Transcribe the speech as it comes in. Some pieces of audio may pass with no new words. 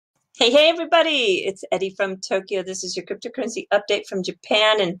Hey, everybody, it's Eddie from Tokyo. This is your cryptocurrency update from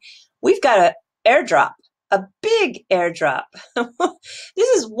Japan, and we've got an airdrop, a big airdrop. This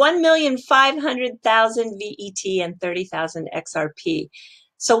is 1,500,000 VET and 30,000 XRP.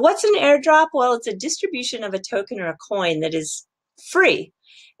 So what's an airdrop? Well, it's a distribution of a token or a coin that is free,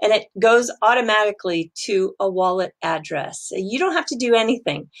 and it goes automatically to a wallet address. You don't have to do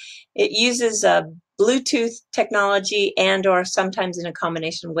anything. It uses a Bluetooth technology and or sometimes in a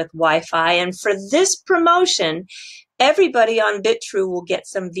combination with Wi-Fi. And for this promotion, everybody on Bitrue will get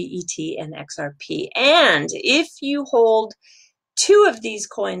some VET and XRP. And if you hold two of these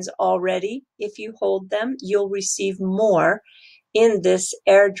coins already, if you hold them, you'll receive more in this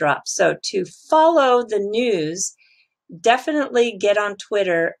airdrop. So to follow the news, definitely get on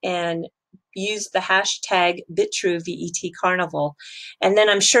Twitter and use the hashtag Bitrue Carnival. And then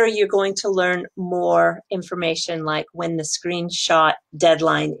I'm sure you're going to learn more information like when the screenshot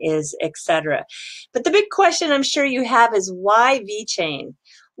deadline is, etc. But the big question I'm sure you have is why VeChain?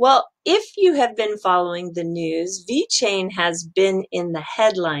 Well, if you have been following the news, VeChain has been in the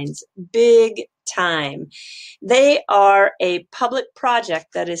headlines big time. They are a public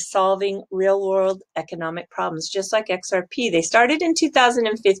project that is solving real-world economic problems, just like XRP. They started in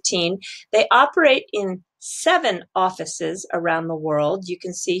 2015. They operate in 7 offices around the world. You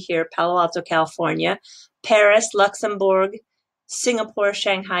can see here Palo Alto, California, Paris, Luxembourg, Singapore,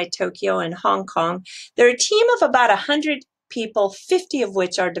 Shanghai, Tokyo, and Hong Kong. They're a team of about 100 people, 50 of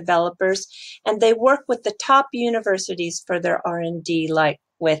which are developers, and they work with the top universities for their R&D, like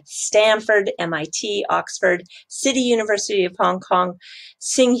with Stanford, MIT, Oxford, City University of Hong Kong,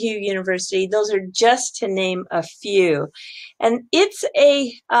 Tsinghua University. Those are just to name a few. And it's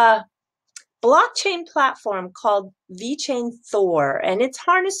a blockchain platform called VeChain Thor, and it's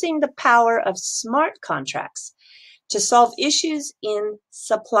harnessing the power of smart contracts to solve issues in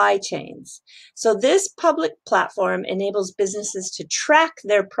supply chains. So this public platform enables businesses to track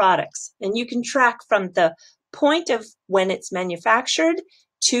their products, and you can track from the point of when it's manufactured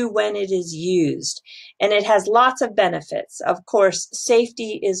to when it is used. And it has lots of benefits. Of course,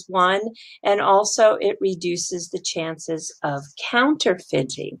 safety is one, and also it reduces the chances of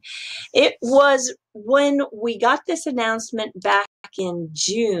counterfeiting. It was when we got this announcement back in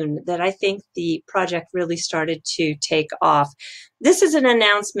June that I think the project really started to take off. This is an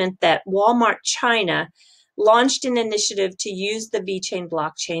announcement that Walmart China launched an initiative to use the VeChain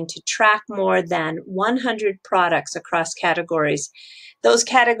blockchain to track more than 100 products across categories. Those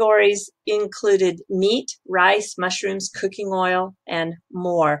categories included meat, rice, mushrooms, cooking oil, and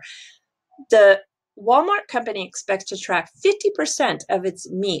more. The Walmart company expects to track 50% of its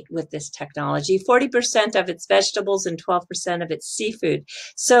meat with this technology, 40% of its vegetables, and 12% of its seafood.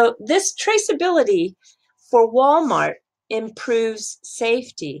 So this traceability for Walmart improves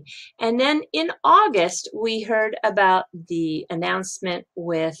safety. And then in August, we heard about the announcement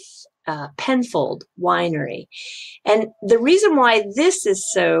with Penfold Winery. And the reason why this is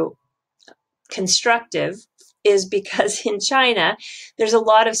so constructive is because in China, there's a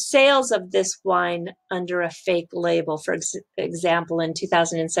lot of sales of this wine under a fake label. For example, in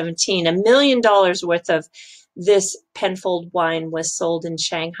 2017, $1 million worth of this Penfold wine was sold in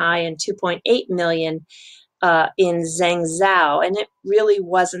Shanghai and 2.8 million in Zhengzhou, and it really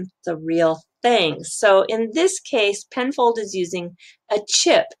wasn't the real thing. So in this case, Penfold is using a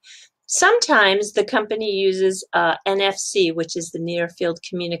chip. Sometimes the company uses NFC, which is the near field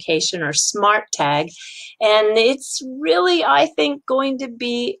communication, or smart tag, and it's really, I think, going to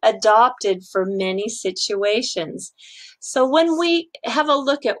be adopted for many situations. So when we have a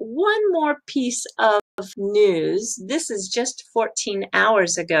look at one more piece of news, this is just 14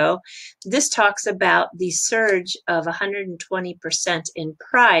 hours ago. This talks about the surge of 120% in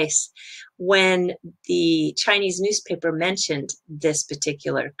price when the Chinese newspaper mentioned this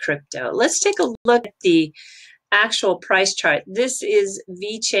particular crypto. Let's take a look at the actual price chart. This is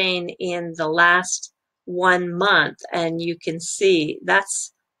VeChain in the last 1 month, and you can see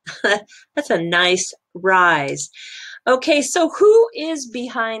that's that's a nice rise. Okay, so who is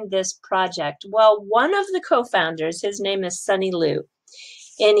behind this project? Well, one of the co-founders, his name is Sunny Liu,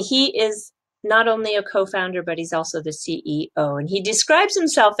 and he is not only a co-founder, but he's also the CEO, and he describes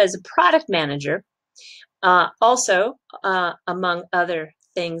himself as a product manager, also among other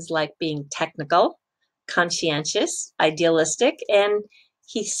things like being technical, conscientious, idealistic, and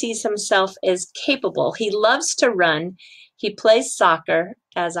he sees himself as capable. He loves to run, he plays soccer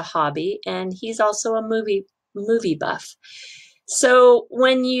as a hobby, and he's also a movie buff. So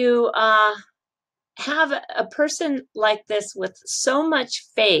when you have a person like this with so much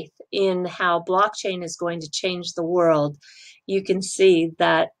faith in how blockchain is going to change the world, you can see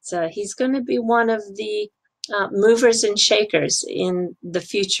that he's going to be one of the movers and shakers in the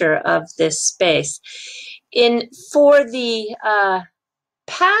future of this space. For the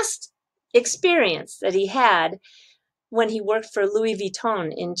past experience that he had when he worked for Louis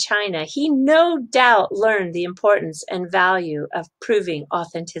Vuitton in China, he no doubt learned the importance and value of proving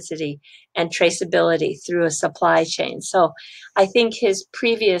authenticity and traceability through a supply chain. So I think his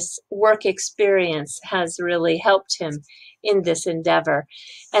previous work experience has really helped him in this endeavor.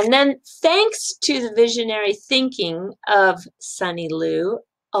 And then thanks to the visionary thinking of Sunny Liu,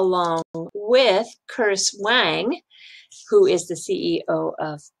 along with Chris Wang, who is the CEO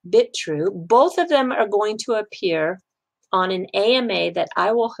of Bitrue, both of them are going to appear on an AMA that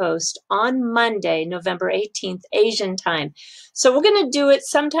I will host on Monday, November 18th, Asian time. So we're going to do it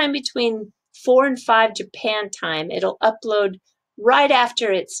sometime between 4 and 5 Japan time. It'll upload right after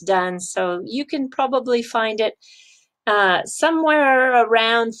it's done, so you can probably find it somewhere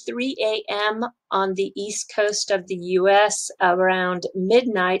around 3 a.m. on the East Coast of the US, around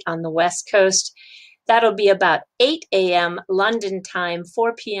midnight on the West Coast. That'll be about 8 a.m. London time,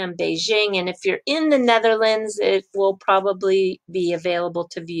 4 p.m. Beijing. And if you're in the Netherlands, it will probably be available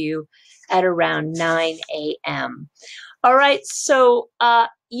to view at around 9 a.m. All right, so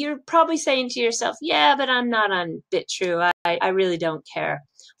you're probably saying to yourself, yeah, but I'm not on Bitrue. I really don't care.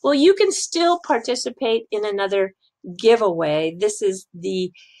 Well, you can still participate in another giveaway. This is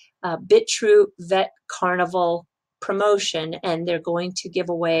the Bitrue Vet Carnival promotion, and they're going to give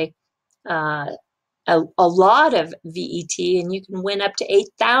away a lot of VET, and you can win up to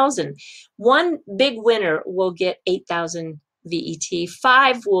 8,000. One big winner will get 8,000 VET,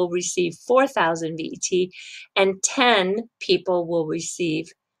 5 will receive 4,000 VET, and 10 people will receive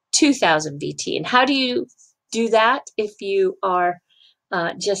 2,000 VET. And how do you do that if you are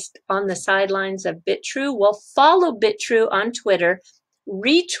just on the sidelines of Bitrue? Well, follow Bitrue on Twitter,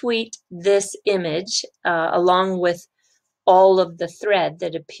 retweet this image along with all of the thread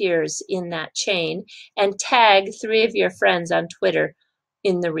that appears in that chain, and tag 3 of your friends on Twitter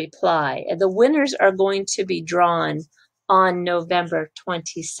in the reply. The winners are going to be drawn on November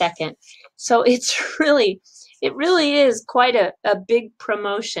 22nd. So it really is quite a big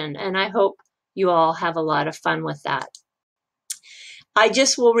promotion, and I hope you all have a lot of fun with that. I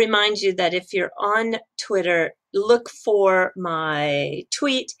just will remind you that if you're on Twitter, look for my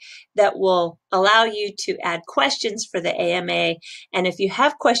tweet that will allow you to add questions for the AMA. And if you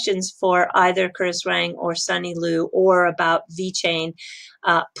have questions for either Chris Wang or Sunny Liu or about VeChain,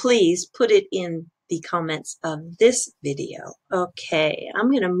 please put it in the comments of this video. Okay,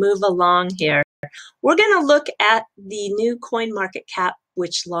 I'm going to move along here. We're going to look at the new CoinMarketCap,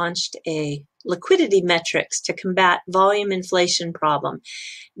 which launched a liquidity metrics to combat volume inflation problem.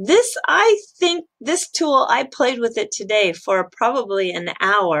 I think this tool, I played with it today for probably an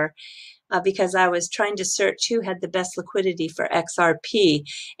hour because I was trying to search who had the best liquidity for XRP,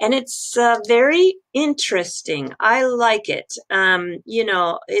 and it's very interesting. I like it. You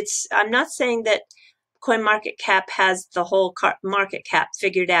know, I'm not saying that CoinMarketCap has the whole market cap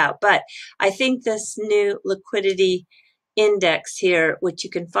figured out, but I think this new liquidity index here, which you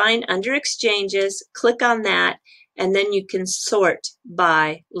can find under exchanges, click on that, and then you can sort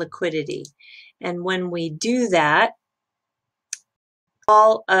by liquidity. And when we do that,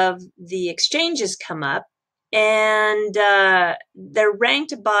 all of the exchanges come up, and they're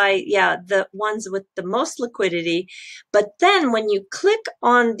ranked by, the ones with the most liquidity. But then when you click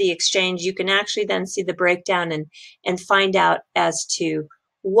on the exchange, you can actually then see the breakdown and find out as to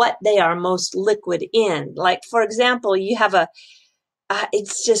what they are most liquid in. Like, for example, you have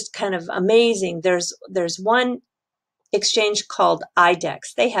it's just kind of amazing. There's one exchange called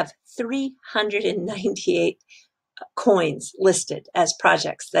IDEX. They have 398 coins listed as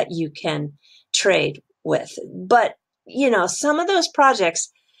projects that you can trade with. But, you know, some of those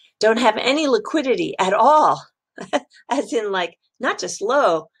projects don't have any liquidity at all, as in like not just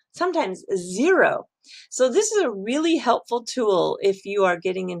low, sometimes zero. So this is a really helpful tool if you are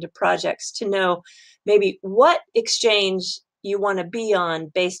getting into projects to know maybe what exchange you want to be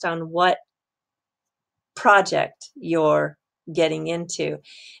on based on what project you're getting into.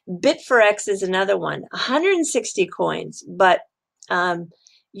 Bitfinex is another one, 160 coins, but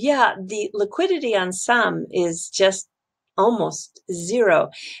yeah, the liquidity on some is just almost zero.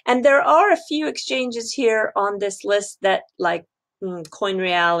 And there are a few exchanges here on this list that, like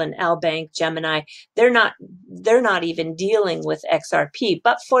CoinReal and Albank, Gemini, they're not even dealing with XRP.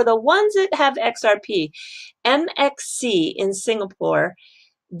 But for the ones that have XRP, MXC in Singapore,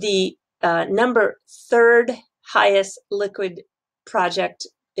 the number 3rd highest liquid project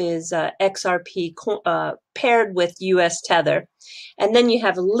XRP paired with US Tether. And then you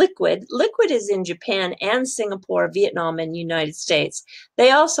have Liquid. Liquid is in Japan and Singapore, Vietnam, and United States.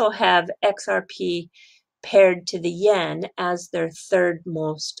 They also have XRP paired to the yen as their third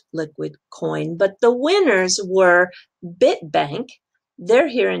most liquid coin. But the winners were BitBank. They're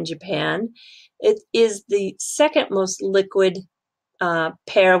here in Japan. It is the second most liquid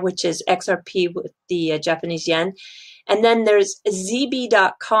pair, which is XRP with the Japanese yen. And then there's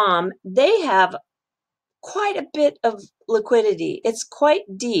ZB.com. They have quite a bit of liquidity. It's quite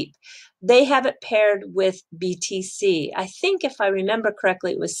deep. They have it paired with BTC. I think if I remember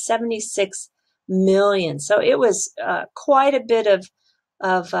correctly, it was 76 million. So it was quite a bit of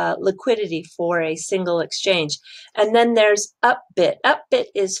liquidity for a single exchange. And then there's Upbit. Upbit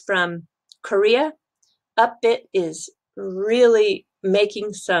is from Korea. Upbit is really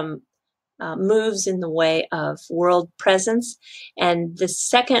making some moves in the way of world presence. And the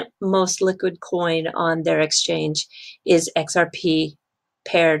second most liquid coin on their exchange is XRP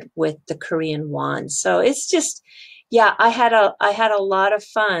paired with the Korean won. So it's just, yeah, I had a lot of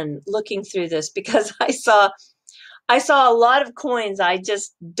fun looking through this because I saw a lot of coins I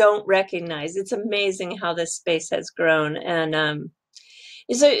just don't recognize. It's amazing how this space has grown. And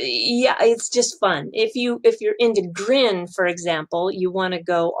so yeah, it's just fun. If you're into Grin, for example, you want to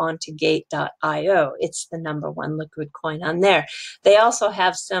go onto Gate.io. It's the #1 liquid coin on there. They also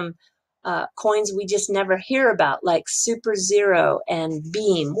have some coins we just never hear about, like Super Zero and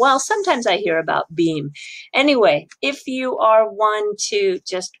Beam. Well, sometimes I hear about Beam. Anyway, if you are one to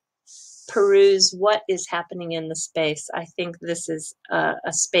just peruse what is happening in the space, I think this is a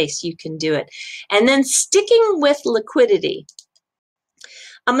space you can do it. And then sticking with liquidity,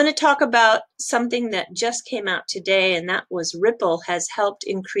 I'm going to talk about something that just came out today, and that was Ripple has helped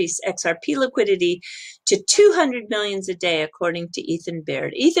increase XRP liquidity to 200 millions a day, according to Ethan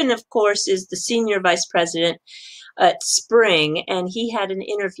Baird. Ethan, of course, is the senior vice president at Xpring, and he had an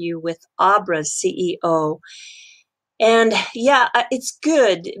interview with Abra's CEO. And yeah, it's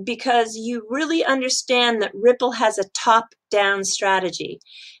good because you really understand that Ripple has a top-down strategy.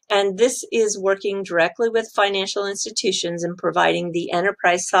 And this is working directly with financial institutions and providing the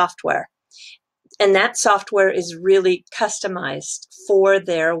enterprise software. And that software is really customized for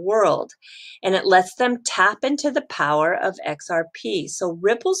their world. And it lets them tap into the power of XRP. So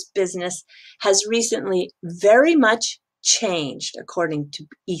Ripple's business has recently very much changed, according to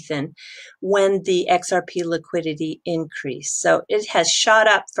Ethan, when the XRP liquidity increased. So it has shot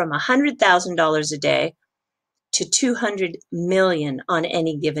up from $100,000 a day to 200 million on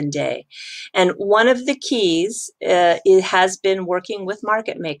any given day. And one of the keys it has been working with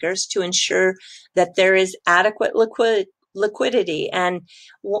market makers to ensure that there is adequate liquidity. And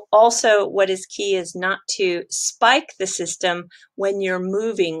also what is key is not to spike the system when you're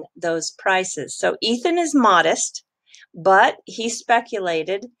moving those prices. So Ethan is modest, but he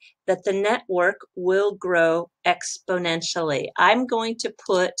speculated that the network will grow exponentially. I'm going to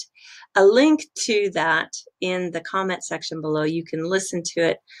put a link to that in the comment section below. You can listen to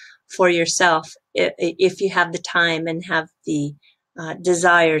it for yourself if you have the time and have the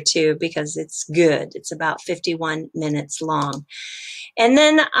desire to, because it's good. It's about 51 minutes long. And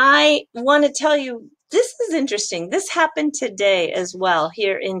then I want to tell you, this is interesting. This happened today as well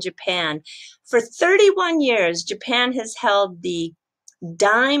here in Japan. For 31 years, Japan has held the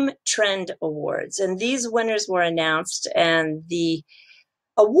Dime Trend Awards, and these winners were announced, and the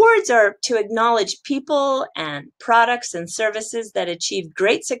awards are to acknowledge people and products and services that achieved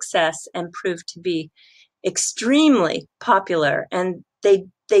great success and proved to be extremely popular. And they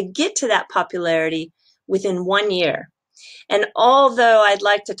get to that popularity within 1 year. And although I'd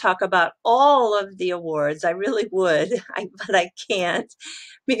like to talk about all of the awards, I really would, but I can't,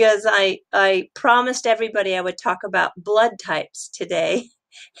 because I promised everybody I would talk about blood types today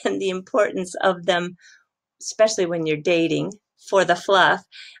and the importance of them, especially when you're dating, for the fluff.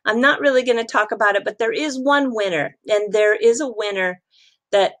 I'm not really going to talk about it, but there is one winner, and there is a winner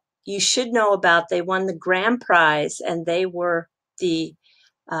that you should know about. They won the grand prize, and they were the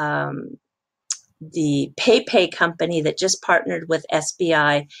PayPay company that just partnered with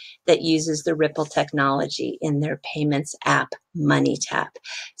SBI that uses the Ripple technology in their payments app, MoneyTap.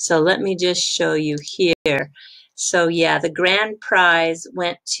 So let me just show you here. So yeah, the grand prize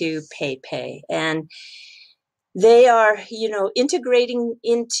went to PayPay, and they are, integrating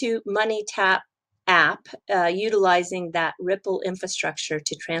into MoneyTap app, utilizing that Ripple infrastructure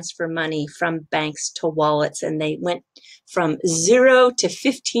to transfer money from banks to wallets. And they went from 0 to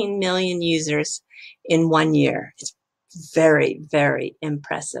 15 million users in 1 year. It's very, very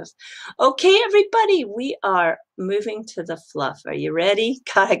impressive. Okay, everybody, we are moving to the fluff. Are you ready?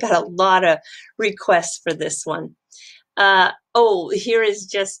 God, I got a lot of requests for this one. Oh, here is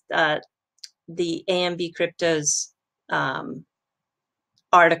just the AMB Crypto's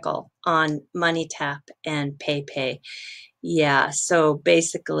article on MoneyTap and PayPay. Yeah, so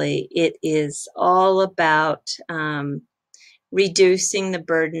basically it is all about reducing the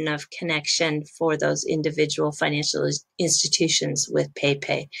burden of connection for those individual financial institutions with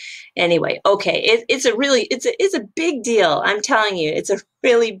PayPay. Anyway, okay, it's a big deal. I'm telling you, it's a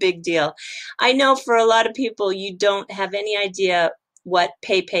really big deal. I know for a lot of people, you don't have any idea what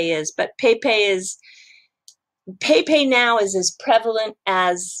PayPay is, but PayPay now is as prevalent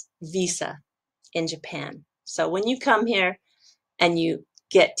as Visa in Japan. So when you come here and you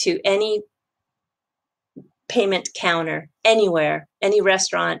get to any payment counter anywhere, any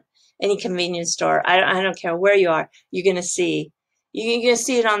restaurant, any convenience store, I don't care where you are, you're going to see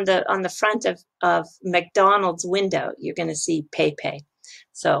it on the front of McDonald's window. You're going to see PayPay.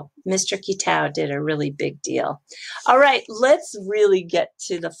 So Mr. Kitao did a really big deal. All right, let's really get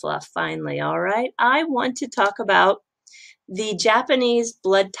to the fluff finally. All right, I want to talk about the Japanese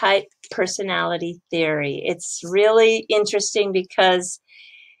blood type personality theory. It's really interesting because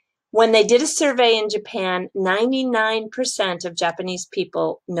when they did a survey in Japan, 99% of Japanese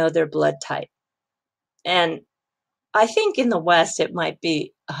people know their blood type. And I think in the West, it might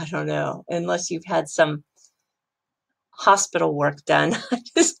be, I don't know, unless you've had some hospital work done. I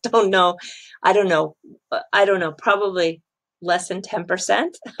just don't know. I don't know. Probably less than 10%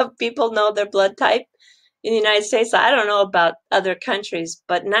 of people know their blood type in the United States. I don't know about other countries,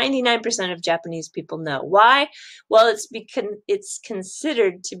 but 99% of Japanese people know. Why? Well, it's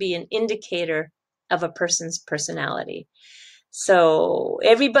considered to be an indicator of a person's personality. So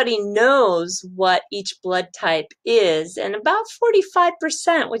everybody knows what each blood type is, and about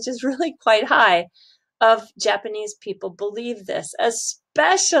 45%, which is really quite high, of Japanese people believe this,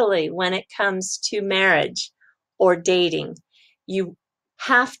 especially when it comes to marriage or dating. You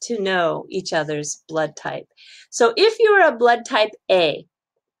have to know each other's blood type. So if you're a blood type A,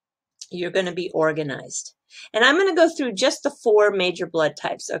 you're going to be organized. And I'm going to go through just the 4 major blood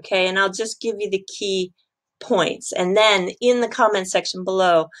types, okay? And I'll just give you the key points. And then in the comment section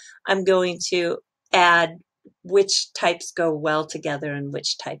below, I'm going to add which types go well together and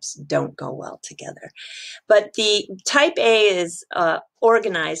which types don't go well together. But the type A is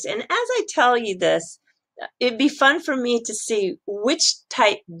organized. And as I tell you this, it'd be fun for me to see which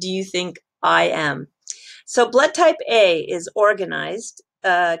type do you think I am. So blood type A is organized,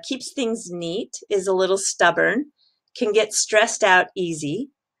 keeps things neat, is a little stubborn, can get stressed out easy.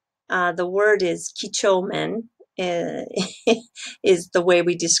 The word is kichomen, is the way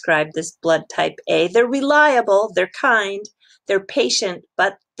we describe this blood type A. They're reliable, they're kind, they're patient,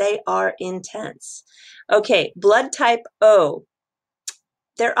 but they are intense. Okay, blood type O.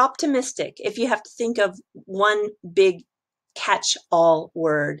 They're optimistic. If you have to think of one big catch-all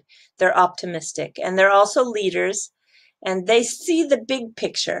word, they're optimistic. And they're also leaders, and they see the big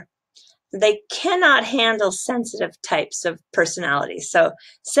picture. They cannot handle sensitive types of personalities. So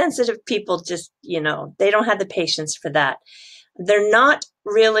sensitive people just, they don't have the patience for that. They're not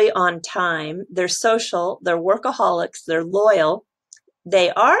really on time. They're social. They're workaholics. They're loyal. They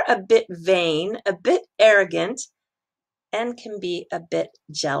are a bit vain, a bit arrogant, and can be a bit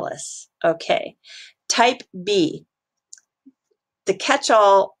jealous. Okay. Type B. The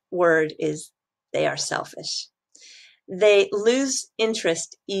catch-all word is they are selfish. They lose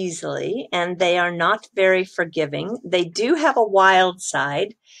interest easily, and they are not very forgiving. They do have a wild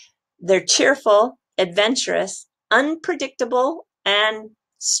side. They're cheerful, adventurous, unpredictable, and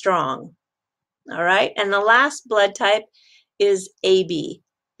strong. All right. And the last blood type is AB,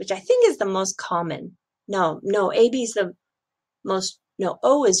 which I think is the most common. No, AB is the most, no,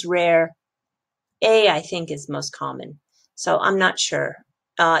 O is rare. A, I think, is most common. So I'm not sure.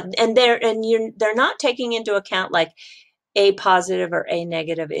 And they're not taking into account like A positive or A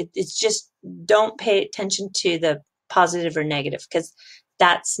negative. It's just don't pay attention to the positive or negative because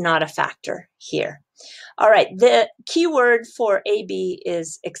that's not a factor here. All right. The key word for AB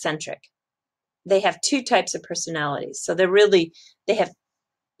is eccentric. They have 2 types of personalities. So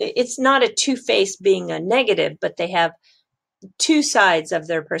it's not a two-faced being a negative, but they have 2 sides of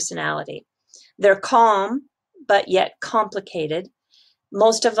their personality. They're calm, but yet complicated.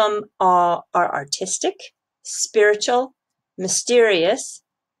 Most of them are artistic, spiritual, mysterious,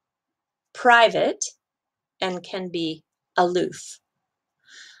 private, and can be aloof.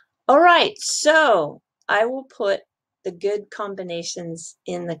 All right, so I will put the good combinations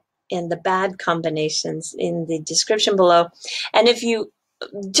in and the bad combinations in the description below. And if you,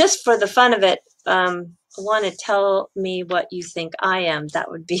 just for the fun of it, want to tell me what you think I am, that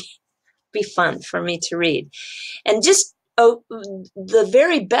would be fun for me to read. And just the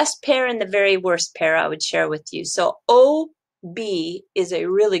very best pair and the very worst pair I would share with you. So OB is a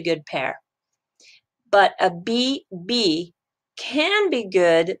really good pair, but a BB can be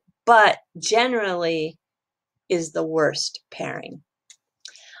good, but generally is the worst pairing.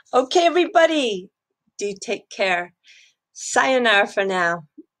 Okay, everybody, do take care. Sayonara for now.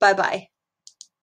 Bye-bye.